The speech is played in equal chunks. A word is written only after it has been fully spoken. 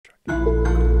Hey,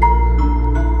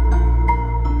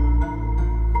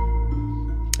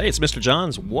 it's Mr.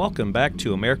 Johns. Welcome back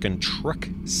to American Truck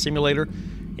Simulator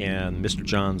and Mr.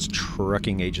 Johns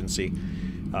Trucking Agency.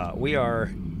 We are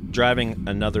driving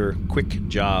another quick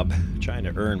job, trying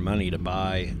to earn money to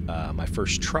buy my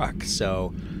first truck.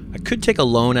 So I could take a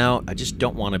loan out. I just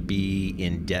don't want to be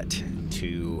in debt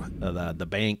to the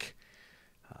bank.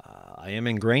 I am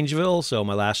in Grangeville, so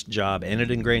my last job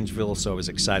ended in Grangeville, so I was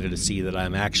excited to see that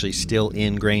I'm actually still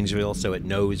in Grangeville, so it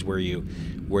knows where you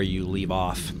leave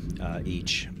off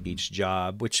each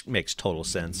job, which makes total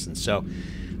sense. And so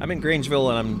I'm in Grangeville,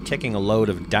 and I'm taking a load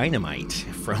of dynamite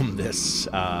from this,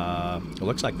 it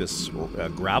looks like this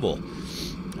gravel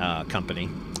company,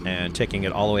 and taking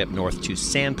it all the way up north to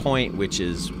Sandpoint, which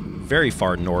is very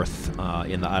far north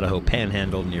in the Idaho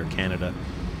Panhandle near Canada.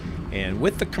 And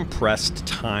with the compressed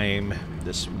time,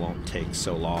 this won't take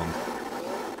so long.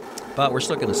 But we're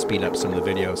still going to speed up some of the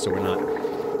video so we're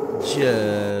not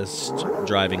just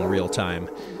driving real time.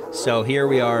 So here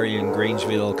we are in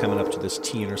Grangeville, coming up to this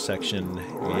T intersection,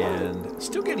 and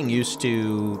still getting used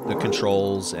to the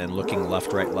controls and looking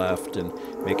left, right, left, and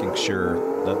making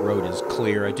sure the road is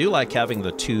clear. I do like having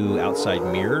the two outside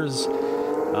mirrors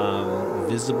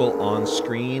visible on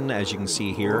screen, as you can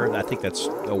see here. I think that's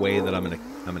a way that I'm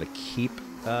gonna keep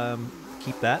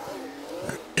that.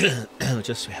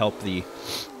 Just help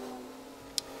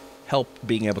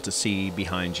being able to see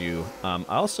behind you. I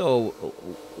also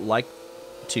like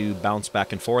to bounce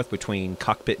back and forth between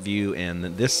cockpit view and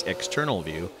this external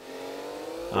view.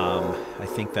 I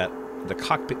think that the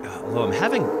cockpit, although I'm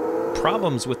having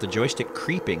problems with the joystick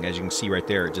creeping, as you can see right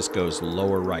there, it just goes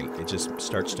lower right. It just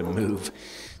starts to move.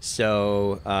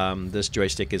 So this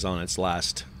joystick is on its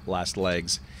last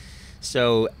legs.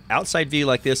 So outside view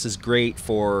like this is great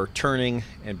for turning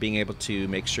and being able to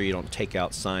make sure you don't take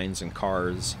out signs and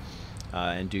cars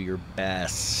and do your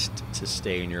best to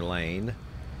stay in your lane.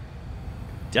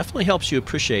 Definitely helps you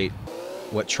appreciate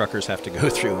what truckers have to go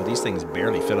through. These things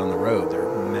barely fit on the road. They're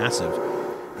massive.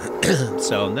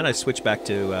 So, and then I switch back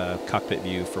to cockpit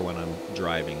view for when I'm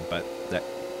driving, but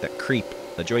that creep,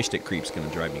 the joystick creep's going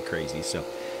to drive me crazy, so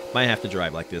might have to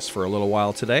drive like this for a little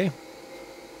while today.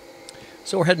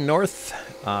 So we're heading north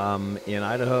in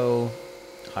Idaho,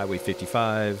 Highway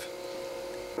 55,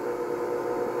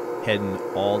 heading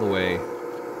all the way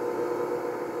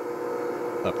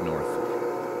up north.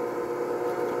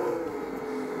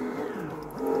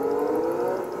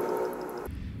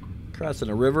 Crossing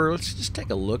a river. Let's just take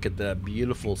a look at the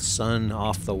beautiful sun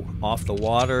off the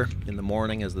water in the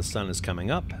morning as the sun is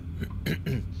coming up.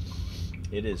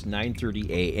 It is 9:30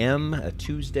 a.m. a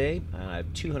Tuesday. I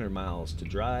have 200 miles to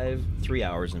drive, 3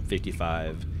 hours and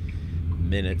 55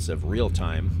 minutes of real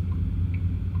time.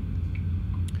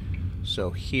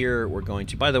 So here we're going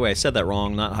to, by the way, I said that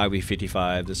wrong, not Highway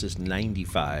 55, this is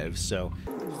 95. So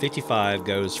 55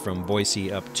 goes from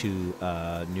Boise up to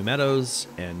New Meadows,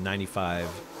 and 95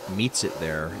 meets it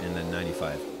there, and then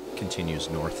 95 continues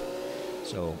north.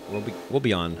 So we'll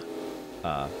be on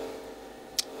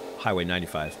Highway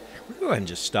 95. We're going to go ahead and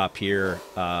just stop here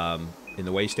in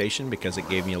the way station because it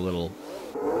gave me a little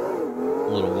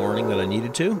warning that I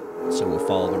needed to. So we'll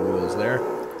follow the rules there.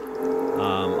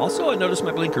 Also, I noticed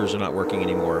my blinkers are not working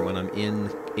anymore when I'm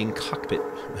in cockpit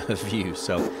view.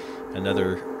 So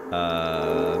another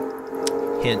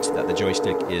hint that the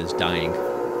joystick is dying.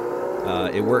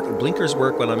 Blinkers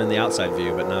work when I'm in the outside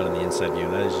view, but not in the inside view.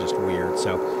 That is just weird.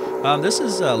 So this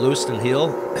is Lewiston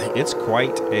Hill. It's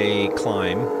quite a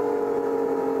climb,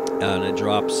 and it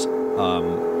drops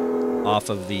off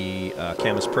of the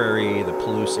Camas Prairie, the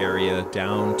Palouse area,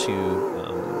 down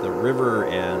to the river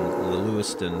and the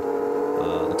Lewiston,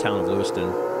 the town of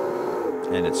Lewiston,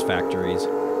 and its factories.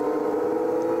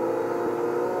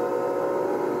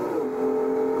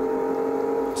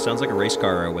 Sounds like a race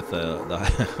car with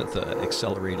the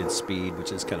accelerated speed,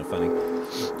 which is kind of funny.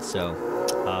 So,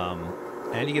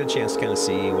 and you get a chance to kind of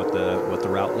see what the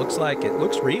route looks like. It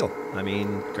looks real. I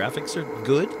mean, graphics are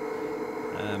good,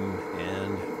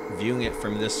 and viewing it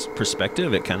from this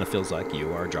perspective, it kind of feels like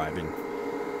you are driving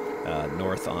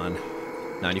north on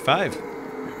 95.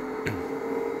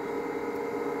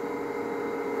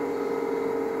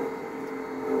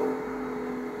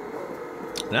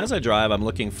 And as I drive, I'm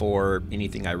looking for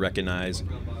anything I recognize.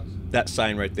 That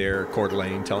sign right there, Coeur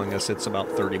Lane, telling us it's about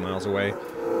 30 miles away.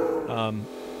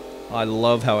 I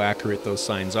love how accurate those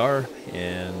signs are,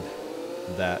 and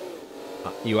that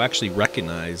you actually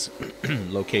recognize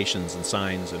locations and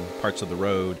signs and parts of the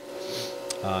road,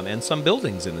 and some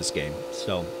buildings in this game.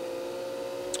 So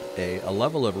a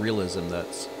level of realism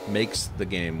that makes the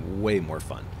game way more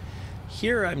fun.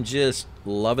 Here I'm just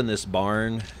loving this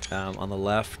barn on the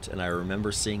left, and I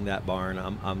remember seeing that barn.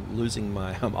 I'm losing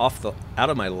my, out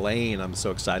of my lane. I'm so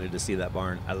excited to see that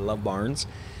barn. I love barns,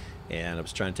 and I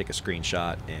was trying to take a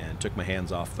screenshot and took my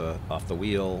hands off the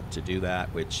wheel to do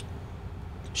that, which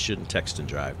shouldn't text and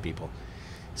drive, people.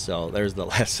 So there's the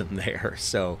lesson there.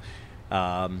 So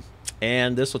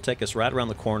and this will take us right around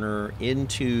the corner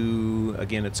into,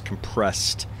 again, it's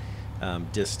compressed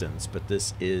distance, but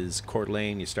this is Coeur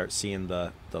d'Alene. You start seeing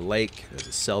the lake. There's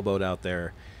a sailboat out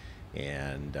there,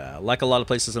 and like a lot of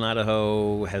places in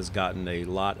Idaho, has gotten a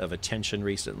lot of attention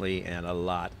recently, and a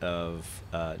lot of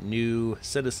new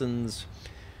citizens,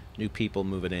 new people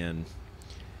moving in.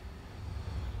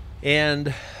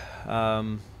 And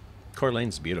Coeur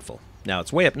d'Alene's beautiful. Now,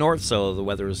 it's way up north, so the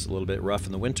weather is a little bit rough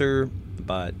in the winter,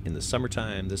 but in the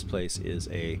summertime, this place is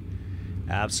a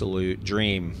absolute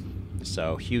dream.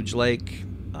 So, huge lake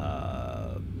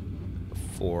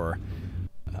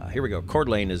here we go. Coeur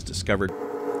d'Alene is discovered.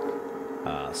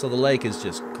 So the lake is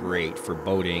just great for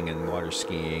boating and water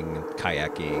skiing and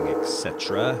kayaking,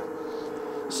 etc.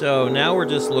 So now we're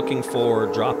just looking for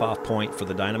drop-off point for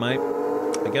the Dynamite.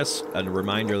 I guess a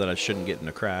reminder that I shouldn't get in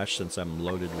a crash since I'm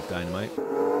loaded with dynamite.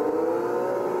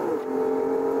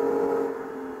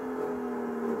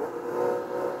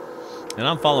 And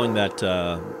I'm following that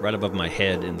right above my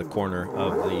head in the corner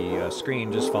of the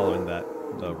screen, just following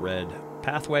the red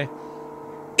pathway.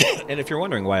 And if you're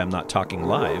wondering why I'm not talking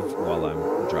live while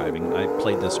I'm driving, I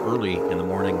played this early in the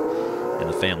morning and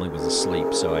the family was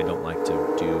asleep, so I don't like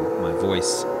to do my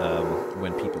voice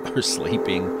when people are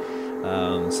sleeping.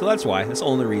 So that's why. That's the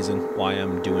only reason why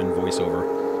I'm doing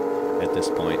voiceover at this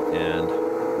point. And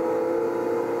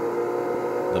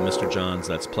the Mr. Johns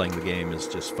that's playing the game is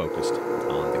just focused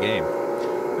on the game.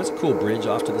 There's a cool bridge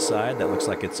off to the side that looks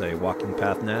like it's a walking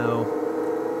path now.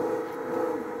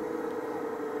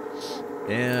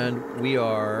 And we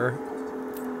are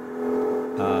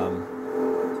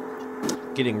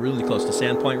getting really close to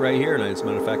Sandpoint right here. And as a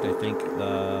matter of fact, I think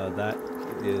that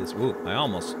is... Ooh, I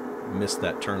almost missed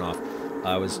that turnoff.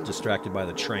 I was distracted by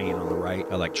the train on the right.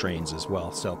 I like trains as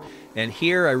well. So, and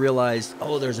here I realized,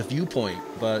 oh, there's a viewpoint,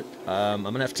 but I'm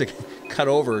gonna have to cut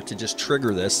over to just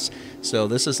trigger this. So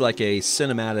this is like a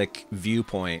cinematic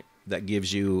viewpoint that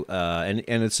gives you, and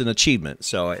it's an achievement.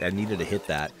 So I needed to hit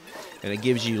that, and it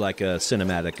gives you like a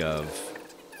cinematic of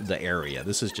the area.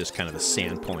 This is just kind of a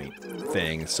Sandpoint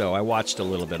thing. So I watched a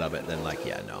little bit of it, then like,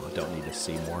 yeah, no, I don't need to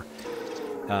see more.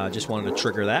 Just wanted to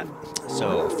trigger that.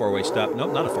 So, four-way stop.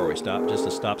 Nope, not a four-way stop. Just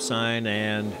a stop sign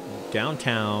and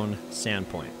downtown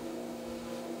Sandpoint.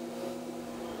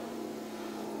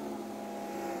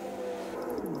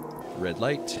 Red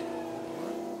light.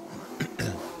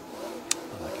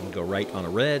 I can go right on a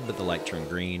red, but the light turned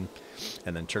green.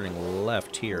 And then turning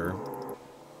left here.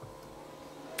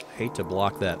 Hate to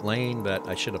block that lane, but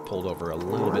I should have pulled over a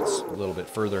little bit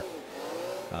further.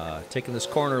 Taking this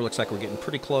corner, looks like we're getting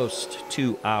pretty close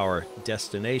to our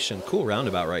destination. Cool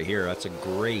roundabout right here. That's a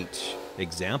great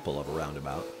example of a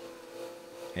roundabout.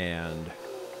 And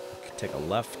we can take a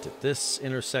left at this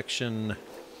intersection,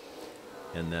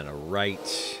 and then a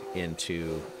right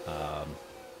into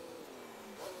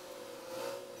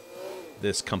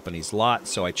this company's lot.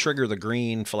 So I trigger the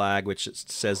green flag, which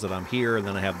says that I'm here, and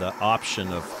then I have the option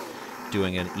of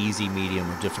doing an easy,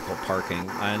 medium, or difficult parking.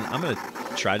 And I'm going to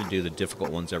try to do the difficult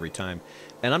ones every time.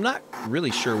 And I'm not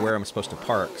really sure where I'm supposed to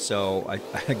park, so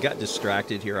I got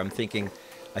distracted here. I'm thinking,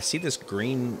 I see this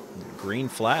green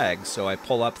flag, so I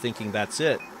pull up thinking that's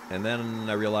it. And then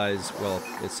I realize, well,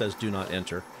 it says do not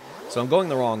enter. So I'm going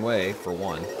the wrong way, for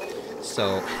one.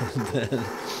 So then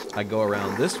I go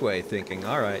around this way thinking,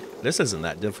 all right, this isn't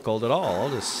that difficult at all. I'll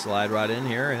just slide right in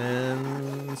here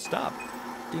and stop.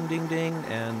 Ding, ding, ding,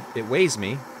 and it weighs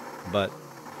me, but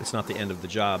it's not the end of the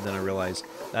job. Then I realize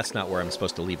that's not where I'm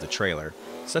supposed to leave the trailer.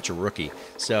 Such a rookie.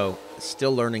 So,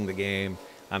 still learning the game.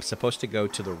 I'm supposed to go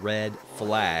to the red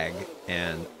flag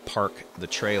and park the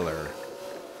trailer.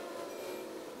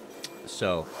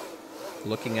 So,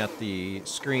 looking at the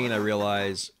screen, I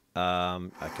realize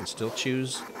I can still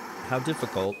choose how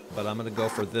difficult, but I'm going to go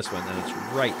for this one, and it's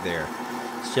right there.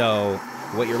 So,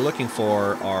 what you're looking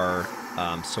for are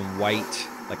some white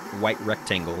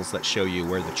rectangles that show you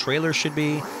where the trailer should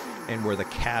be and where the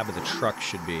cab of the truck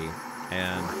should be.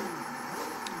 And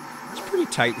it's pretty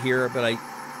tight here, but I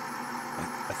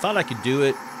thought I could do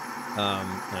it,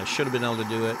 and I should have been able to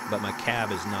do it, but my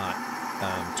cab is not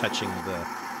touching the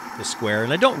square,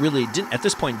 and I at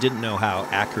this point didn't know how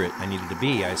accurate I needed to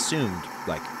be. I assumed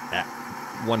like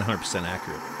 100%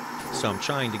 accurate. So I'm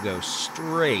trying to go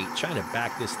straight, trying to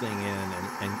back this thing in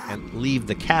and leave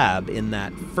the cab in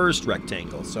that first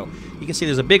rectangle. So you can see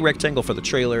there's a big rectangle for the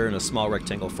trailer and a small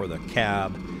rectangle for the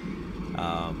cab.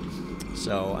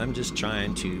 So I'm just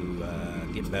trying to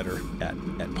get better at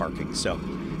parking. So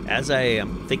as I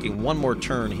am thinking one more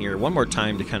turn here, one more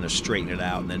time to kind of straighten it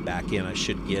out and then back in, I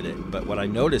should get it. But what I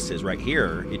notice is right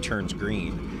here, it turns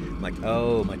green. I'm like,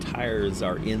 oh, my tires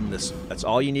are in this. That's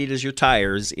all you need is your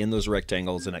tires in those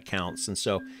rectangles, and it counts. And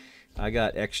so I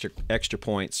got extra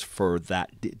points for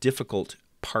that difficult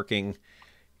parking.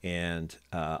 And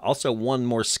also one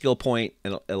more skill point.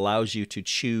 It allows you to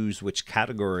choose which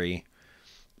category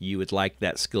you would like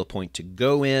that skill point to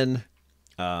go in.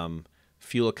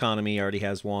 Fuel economy already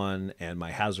has one, and my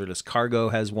hazardous cargo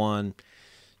has one.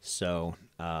 So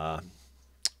I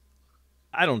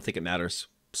don't think it matters.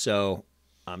 So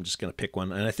I'm just going to pick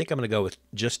one, and I think I'm going to go with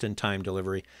just-in-time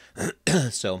delivery.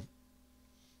 So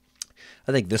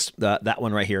I think that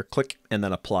one right here, click and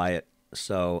then apply it.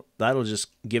 So that'll just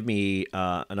give me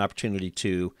an opportunity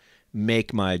to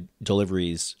make my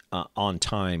deliveries on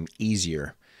time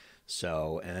easier.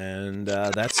 So, and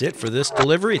that's it for this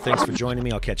delivery. Thanks for joining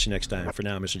me. I'll catch you next time. For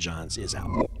now, Mr. Johns is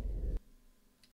out.